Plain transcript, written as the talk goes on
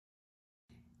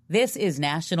This is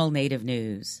National Native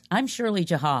News. I'm Shirley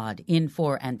Jihad, in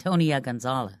for Antonia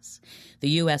Gonzalez. The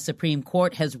U.S. Supreme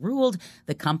Court has ruled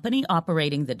the company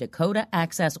operating the Dakota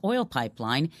Access Oil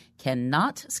Pipeline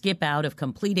cannot skip out of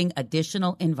completing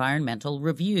additional environmental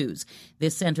reviews.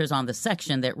 This centers on the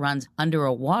section that runs under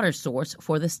a water source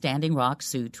for the Standing Rock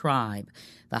Sioux tribe.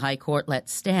 The High Court let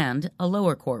stand a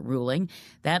lower court ruling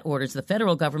that orders the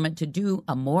federal government to do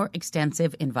a more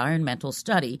extensive environmental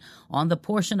study on the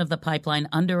portion of the pipeline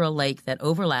under a lake that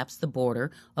overlaps the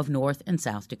border of North and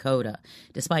South Dakota.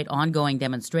 Despite ongoing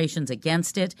demonstrations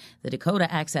against it, the Dakota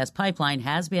Access Pipeline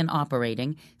has been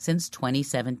operating since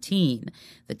 2017.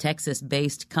 The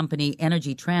Texas-based company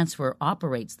Energy Transfer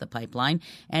operates the pipeline,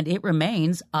 and it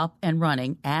remains up and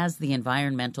running as the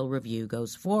environmental review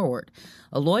goes forward.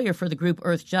 A lawyer for the group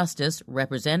Earth Justice,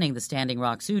 representing the Standing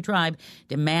Rock Sioux tribe,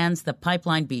 demands the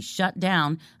pipeline be shut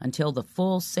down until the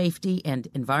full safety and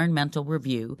environmental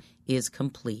review is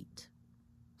complete.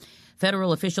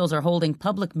 Federal officials are holding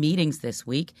public meetings this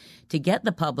week to get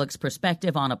the public's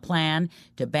perspective on a plan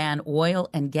to ban oil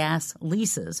and gas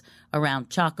leases around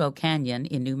Chaco Canyon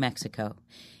in New Mexico.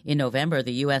 In November,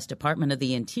 the U.S. Department of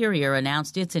the Interior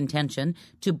announced its intention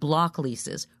to block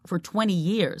leases for 20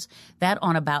 years, that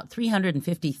on about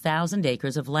 350,000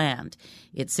 acres of land.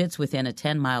 It sits within a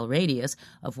 10-mile radius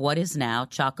of what is now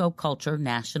Chaco Culture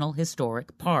National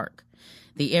Historic Park.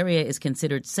 The area is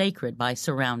considered sacred by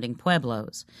surrounding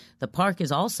pueblos. The park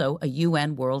is also a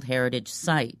UN World Heritage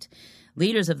Site.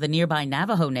 Leaders of the nearby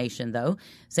Navajo Nation, though,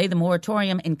 say the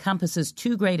moratorium encompasses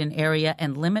too great an area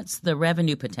and limits the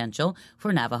revenue potential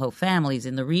for Navajo families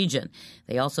in the region.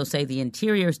 They also say the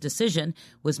Interior's decision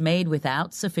was made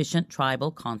without sufficient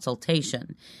tribal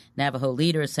consultation. Navajo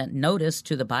leaders sent notice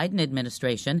to the Biden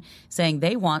administration saying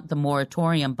they want the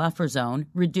moratorium buffer zone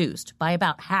reduced by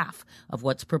about half of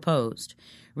what's proposed.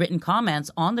 Written comments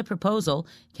on the proposal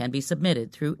can be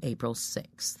submitted through April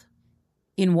 6th.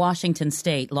 In Washington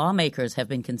state, lawmakers have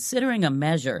been considering a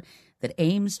measure that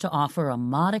aims to offer a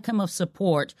modicum of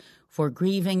support for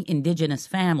grieving Indigenous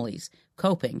families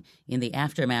coping in the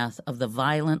aftermath of the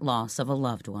violent loss of a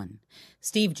loved one.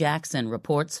 Steve Jackson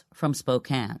reports from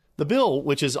Spokane. The bill,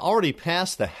 which has already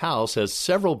passed the House, has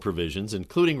several provisions,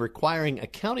 including requiring a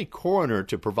county coroner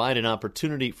to provide an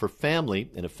opportunity for family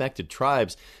and affected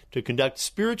tribes to conduct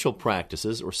spiritual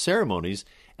practices or ceremonies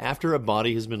after a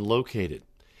body has been located.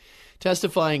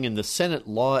 Testifying in the Senate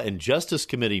Law and Justice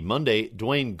Committee Monday,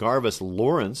 Dwayne Garvis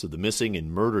Lawrence of the Missing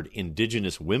and Murdered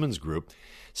Indigenous Women's Group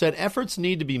said efforts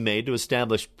need to be made to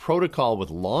establish protocol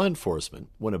with law enforcement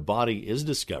when a body is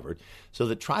discovered so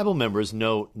that tribal members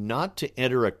know not to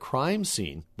enter a crime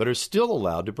scene but are still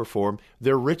allowed to perform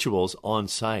their rituals on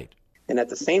site. And at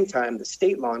the same time, the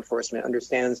state law enforcement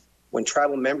understands when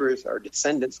tribal members or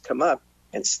descendants come up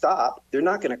and stop, they're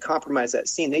not going to compromise that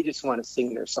scene. They just want to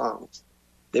sing their songs.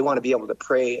 They want to be able to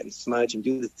pray and smudge and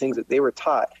do the things that they were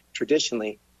taught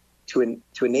traditionally to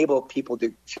enable people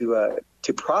to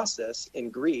process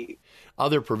and grieve.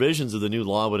 Other provisions of the new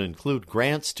law would include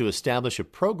grants to establish a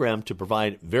program to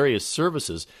provide various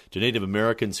services to Native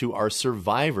Americans who are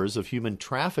survivors of human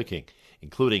trafficking,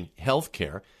 including health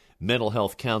care, mental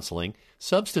health counseling,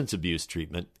 substance abuse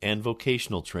treatment, and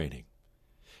vocational training.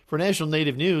 For National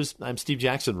Native News, I'm Steve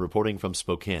Jackson reporting from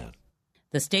Spokane.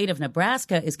 The state of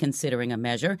Nebraska is considering a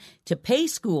measure to pay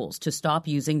schools to stop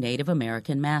using Native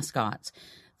American mascots.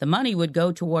 The money would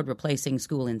go toward replacing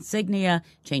school insignia,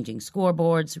 changing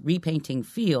scoreboards, repainting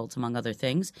fields, among other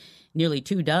things. Nearly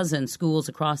 24 schools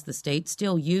across the state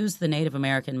still use the Native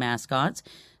American mascots.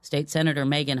 State Senator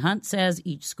Megan Hunt says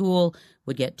each school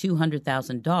would get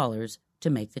 $200,000 to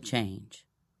make the change.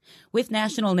 With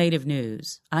National Native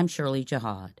News, I'm Shirley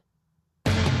Jihad.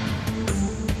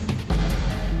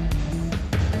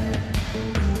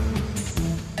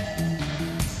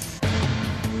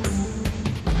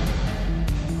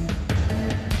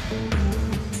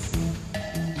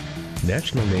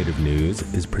 National Native News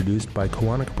is produced by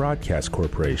Koahnic Broadcast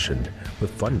Corporation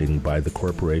with funding by the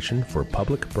Corporation for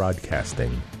Public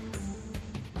Broadcasting.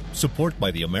 Support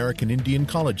by the American Indian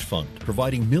College Fund,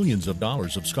 providing millions of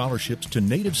dollars of scholarships to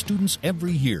Native students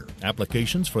every year.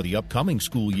 Applications for the upcoming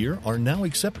school year are now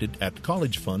accepted at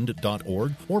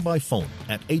collegefund.org or by phone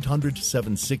at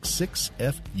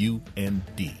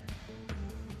 800-766-FUND.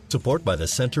 Support by the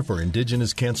Center for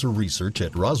Indigenous Cancer Research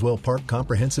at Roswell Park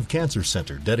Comprehensive Cancer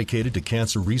Center, dedicated to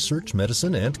cancer research,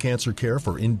 medicine, and cancer care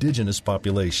for indigenous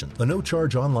population. A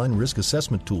no-charge online risk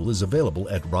assessment tool is available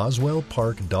at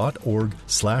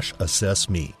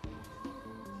roswellpark.org/assessme.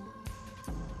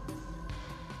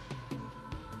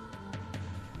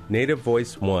 Native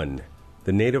Voice One,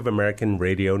 the Native American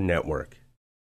Radio Network.